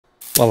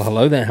Well,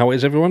 hello there. How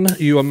is everyone?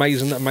 You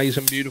amazing,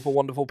 amazing, beautiful,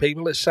 wonderful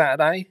people. It's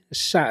Saturday.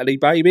 It's Saturday,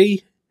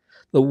 baby.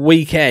 The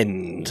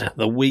weekend.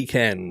 The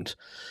weekend.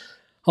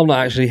 I'm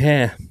not actually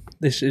here.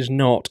 This is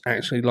not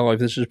actually live.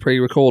 This is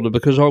pre-recorded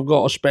because I've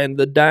got to spend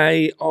the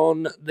day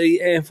on the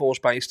Air Force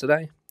Base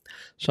today.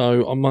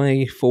 So I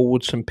may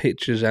forward some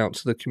pictures out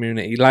to the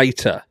community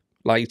later.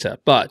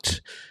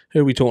 But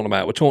who are we talking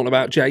about? We're talking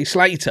about Jay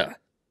Slater.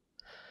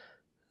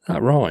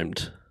 That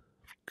rhymed.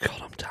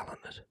 God, I'm talented.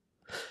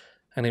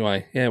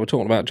 Anyway, yeah, we're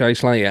talking about Jay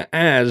Slater,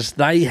 as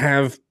they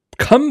have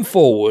come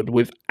forward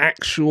with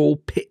actual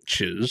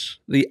pictures,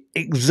 the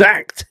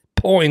exact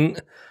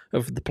point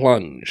of the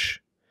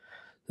plunge,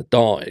 the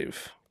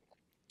dive.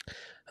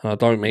 And I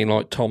don't mean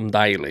like Tom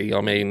Daly,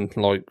 I mean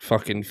like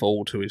fucking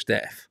fall to his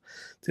death.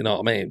 Do you know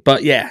what I mean?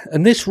 But yeah,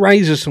 and this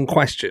raises some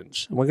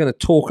questions, and we're going to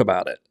talk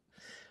about it.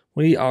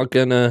 We are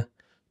going to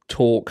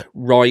talk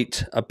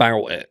right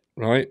about it,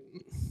 right?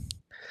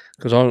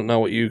 Because I don't know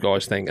what you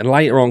guys think. And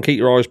later on, keep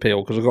your eyes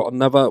peeled, because I've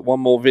got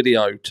one more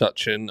video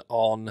touching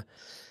on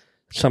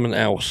something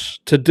else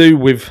to do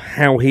with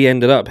how he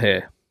ended up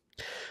here.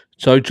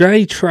 So,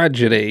 Jay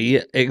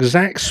tragedy,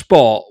 exact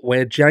spot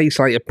where Jay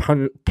Slater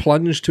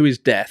plunged to his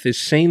death is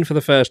seen for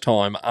the first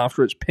time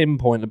after it's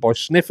pinpointed by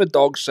sniffer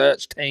dog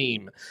search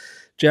team.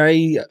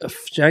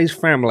 Jay's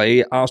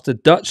family asked a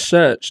Dutch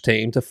search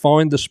team to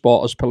find the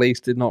spot, as police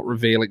did not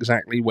reveal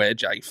exactly where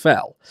Jay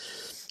fell.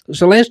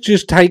 So let's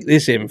just take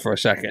this in for a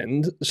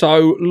second.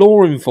 So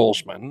law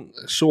enforcement,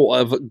 sort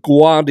of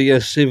Guardia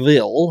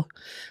Civil,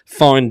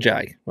 find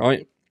Jay,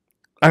 right?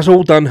 That's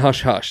all done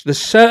hush-hush. The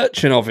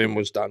searching of him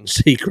was done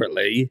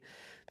secretly.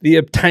 The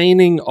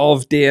obtaining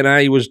of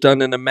DNA was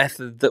done in a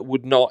method that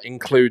would not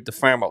include the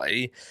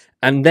family.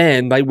 And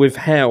then they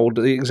withheld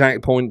the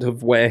exact point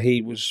of where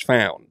he was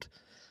found.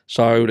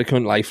 So they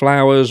couldn't lay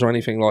flowers or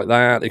anything like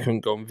that. They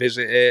couldn't go and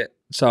visit it.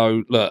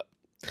 So, look.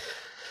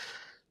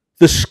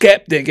 The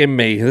skeptic in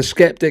me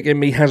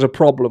has a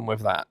problem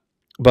with that.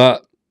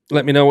 But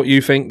let me know what you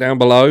think down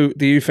below.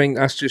 Do you think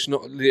that's just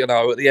not, at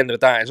the end of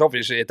the day, it's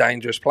obviously a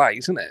dangerous place,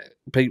 isn't it?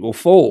 People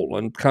fall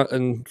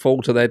and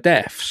fall to their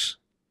deaths.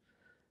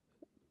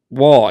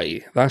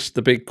 Why? That's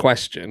the big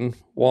question.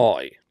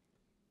 Why?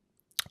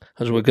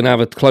 As we're going to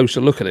have a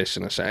closer look at this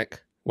in a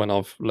sec, when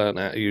I've learned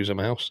how to use a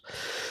mouse.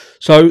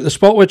 So, the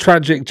spot where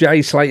tragic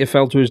Jay Slater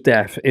fell to his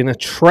death in a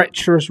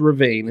treacherous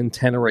ravine in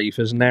Tenerife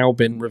has now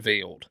been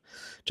revealed.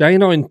 Jay,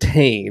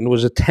 19,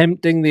 was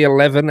attempting the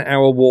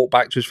 11-hour walk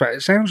back to his family.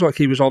 It sounds like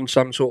he was on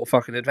some sort of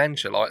fucking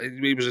adventure. Like,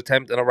 he was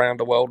attempting a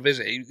round-the-world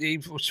visit. He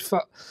was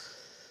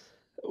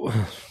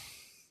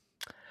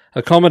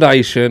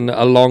accommodation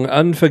along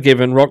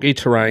unforgiving rocky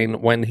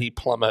terrain when he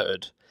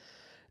plummeted.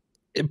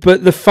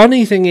 But the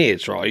funny thing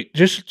is, right,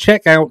 just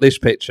check out this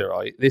picture,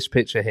 right? This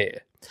picture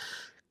here.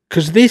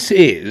 Because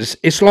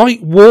it's like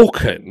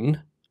walking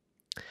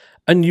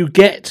and you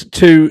get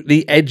to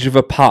the edge of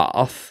a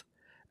path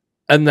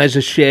and there's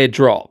a sheer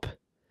drop.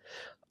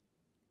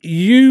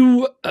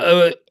 You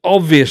are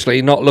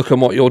obviously not looking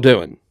what you're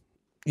doing.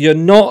 You're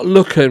not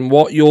looking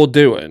what you're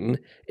doing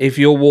if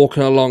you're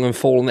walking along and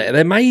falling there.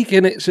 They're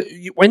making it... So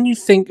when you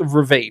think of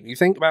ravine, you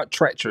think about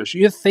treacherous,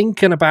 you're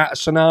thinking about a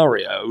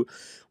scenario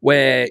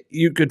where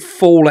you could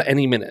fall at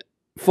any minute.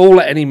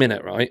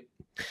 Right?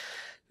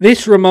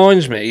 This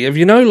reminds me of,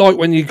 like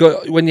when you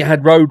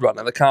had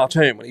Roadrunner, the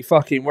cartoon, when he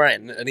fucking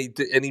ran and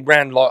he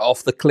ran like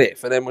off the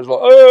cliff and then was like,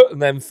 oh,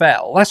 and then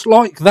fell. That's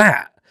like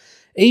that.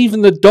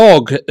 Even the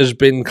dog has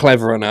been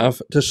clever enough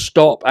to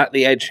stop at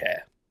the edge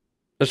here.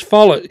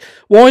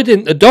 Why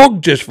didn't the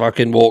dog just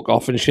fucking walk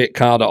off and shit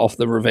Carter off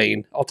the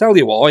ravine? I'll tell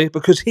you why.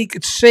 Because he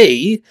could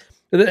see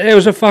that there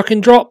was a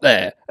fucking drop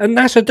there, and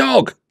that's a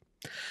dog.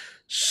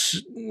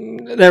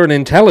 They're an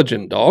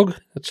intelligent dog,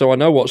 so I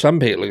know what some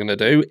people are going to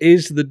do.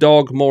 Is the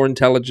dog more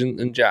intelligent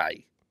than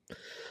Jay?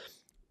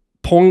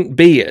 Point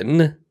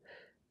being,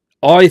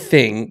 I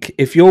think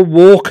if you're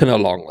walking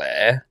along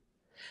there,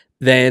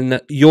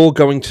 then you're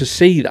going to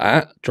see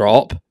that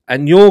drop,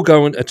 and you're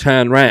going to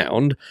turn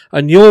round,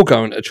 and you're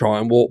going to try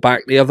and walk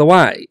back the other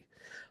way.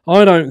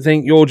 I don't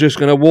think you're just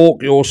going to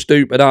walk your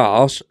stupid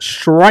ass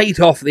straight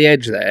off the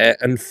edge there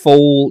and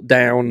fall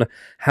down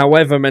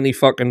however many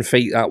fucking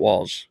feet that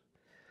was.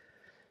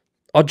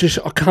 I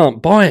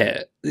can't buy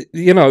it.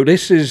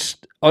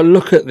 I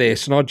look at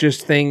this and I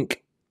just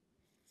think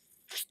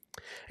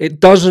it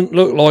doesn't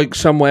look like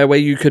somewhere where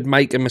you could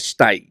make a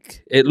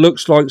mistake. It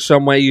looks like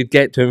somewhere you'd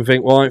get to and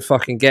think, well, I ain't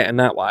fucking getting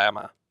that way, am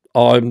I?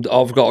 I've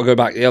got to go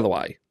back the other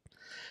way.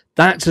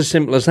 That's as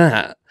simple as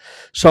that.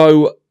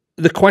 So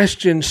the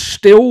question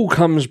still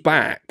comes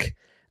back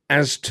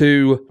as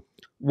to,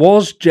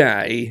 was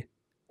Jay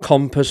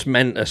compos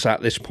mentis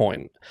at this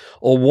point?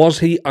 Or was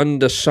he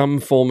under some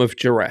form of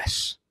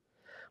duress?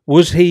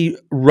 Was he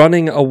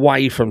running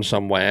away from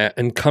somewhere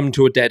and come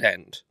to a dead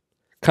end?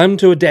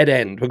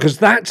 Because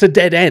that's a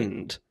dead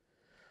end.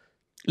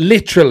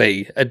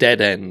 Literally a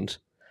dead end.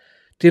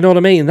 Do you know what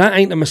I mean? That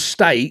ain't a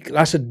mistake.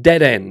 That's a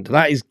dead end.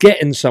 That is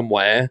getting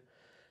somewhere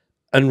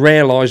and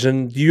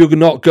realising you're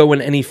not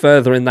going any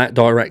further in that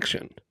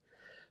direction.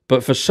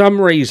 But for some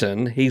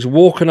reason, he's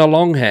walking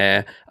along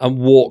here and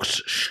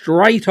walks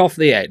straight off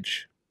the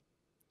edge.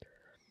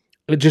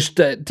 It just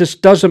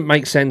doesn't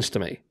make sense to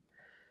me.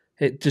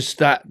 It just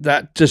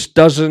that just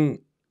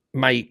doesn't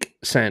make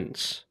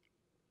sense.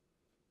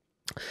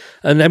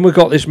 And then we've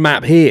got this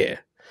map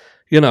here,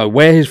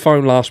 where his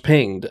phone last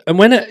pinged. And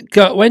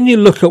when you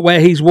look at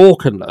where he's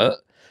walking,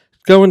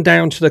 going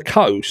down to the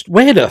coast,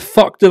 where the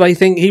fuck do they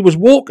think he was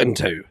walking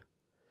to?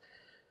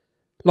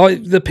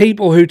 Like the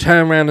people who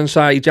turn around and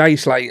say Jay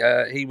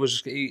Slater, he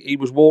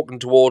was walking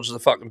towards the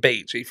fucking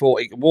beach. He thought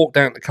he could walk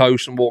down the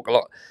coast and walk a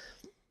lot.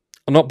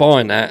 I'm not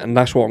buying that, and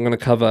that's what I'm going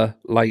to cover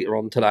later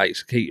on today.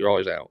 So keep your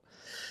eyes out.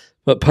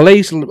 But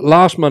police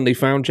last Monday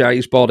found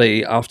Jay's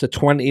body after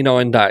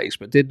 29 days,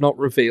 but did not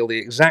reveal the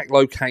exact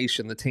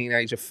location the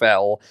teenager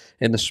fell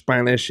in the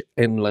Spanish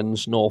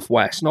inlands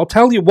northwest. And I'll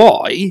tell you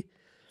why.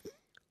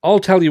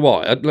 Like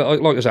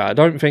I say, I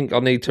don't think I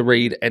need to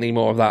read any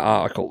more of that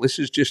article. This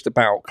is just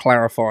about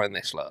clarifying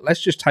this. Look,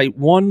 let's just take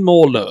one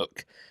more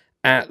look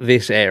at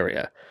this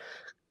area.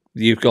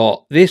 You've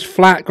got this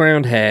flat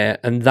ground here,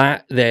 and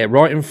that there,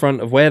 right in front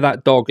of where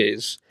that dog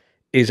is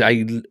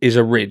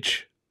a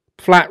ridge,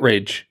 flat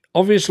ridge.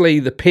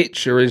 Obviously, the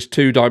picture is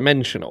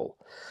two-dimensional,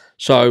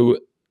 so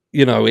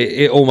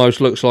it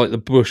almost looks like the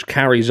bush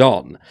carries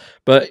on.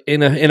 But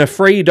in a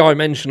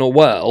three-dimensional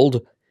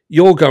world,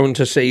 you're going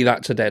to see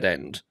that's a dead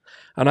end.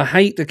 And I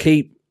hate to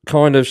keep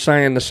kind of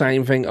saying the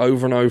same thing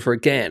over and over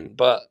again,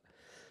 but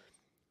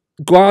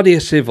Guardia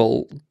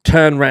Civil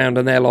turn around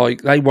and they're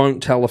like, they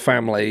won't tell the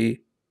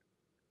family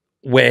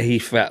where he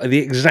fell, the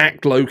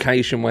exact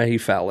location where he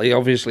fell. They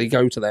obviously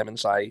go to them and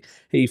say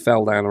he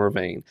fell down a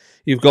ravine.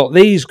 You've got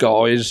these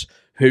guys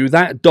who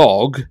that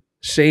dog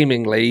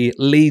seemingly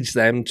leads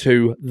them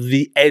to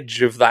the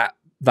edge of that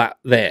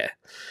there.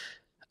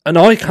 And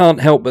I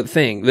can't help but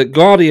think that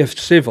Guardia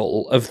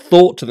Civil have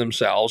thought to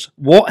themselves,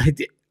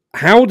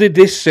 how did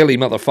this silly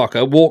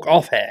motherfucker walk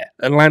off here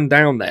and land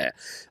down there?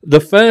 The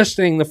first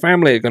thing the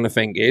family are going to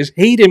think is,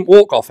 he didn't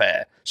walk off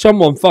here.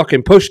 Someone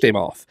fucking pushed him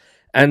off.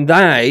 And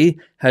they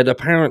had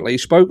apparently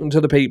spoken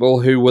to the people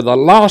who were the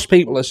last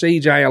people to see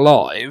Jay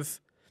alive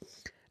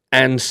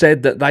and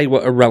said that they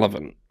were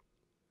irrelevant.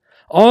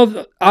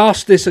 I've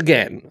asked this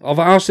again. I've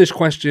asked this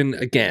question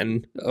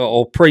again,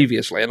 or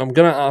previously, and I'm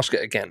going to ask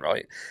it again,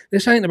 right?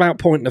 This ain't about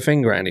pointing a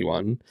finger at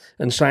anyone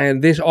and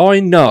saying this. I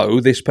know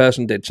this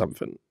person did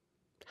something.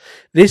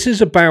 This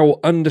is about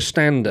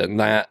understanding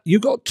that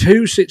you've got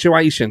two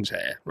situations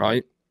here,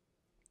 right?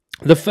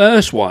 The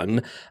first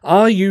one,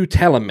 are you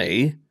telling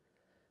me,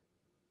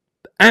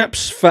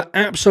 for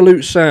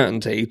absolute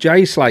certainty,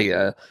 Jay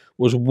Slater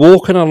was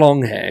walking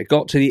along here,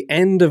 got to the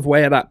end of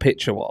where that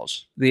picture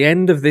was, the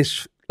end of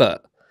this,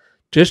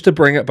 just to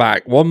bring it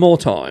back one more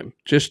time,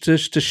 just to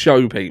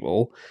show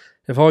people,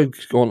 if I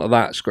go onto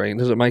that screen,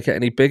 does it make it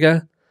any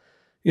bigger?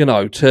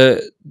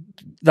 To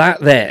that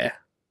there,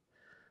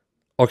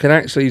 I can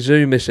actually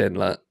zoom this in,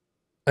 look.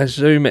 Let's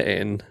zoom it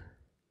in.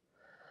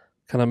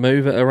 Can I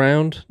move it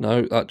around?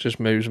 No, that just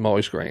moves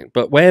my screen.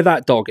 But where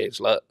that dog is,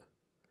 look.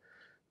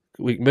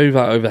 We can move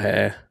that over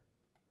here.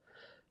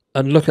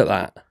 And look at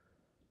that.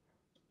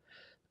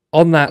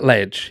 On that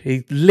ledge,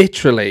 he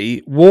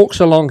literally walks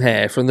along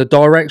here from the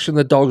direction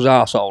the dog's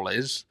arsehole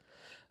is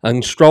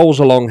and strolls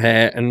along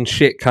here and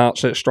shit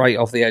carts it straight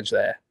off the edge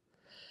there.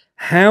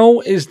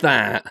 How is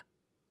that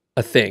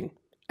a thing?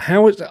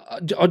 How is that?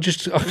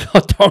 I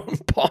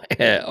don't buy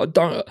it. I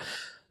don't,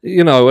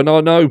 and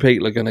I know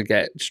people are going to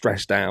get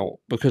stressed out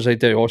because they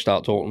do. I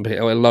start talking to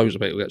people, loads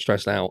of people get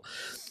stressed out.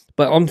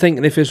 But I'm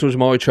thinking, if this was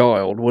my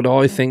child, would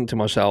I think to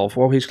myself,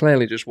 well, he's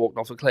clearly just walked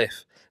off a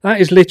cliff.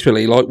 That is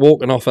literally like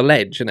walking off a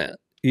ledge, isn't it?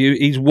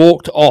 He's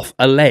walked off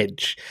a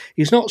ledge.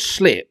 He's not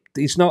slipped.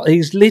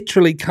 He's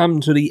literally come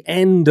to the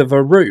end of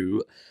a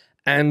route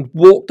and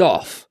walked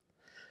off.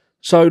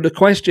 So the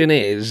question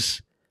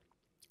is,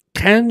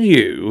 can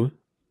you,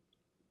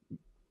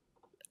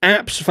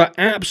 for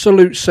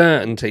absolute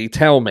certainty,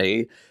 tell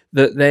me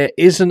that there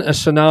isn't a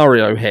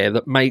scenario here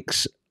that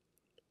makes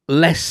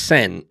less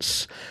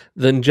sense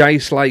than Jay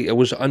Slater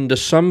was under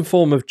some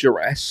form of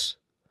duress,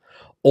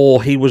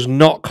 or he was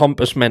not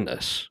compos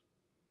mentis?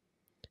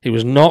 He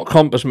was not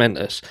compos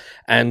mentis,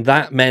 and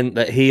that meant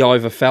that he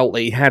either felt that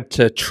he had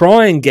to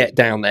try and get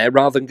down there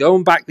rather than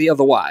going back the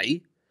other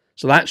way.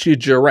 So that's your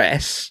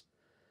duress.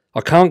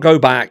 I can't go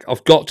back.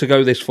 I've got to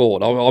go this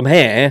forward. I'm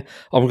here.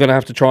 I'm going to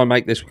have to try and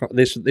make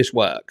this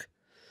work.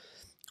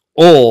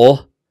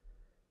 Or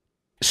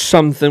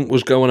something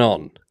was going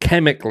on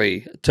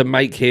chemically to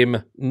make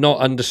him not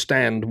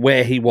understand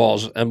where he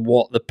was and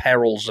what the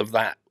perils of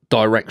that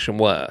direction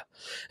were.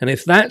 And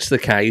if that's the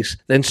case,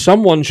 then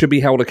someone should be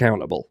held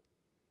accountable.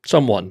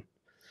 Someone.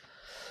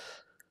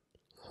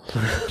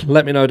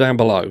 Let me know down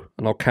below,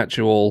 and I'll catch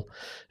you all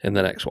in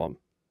the next one.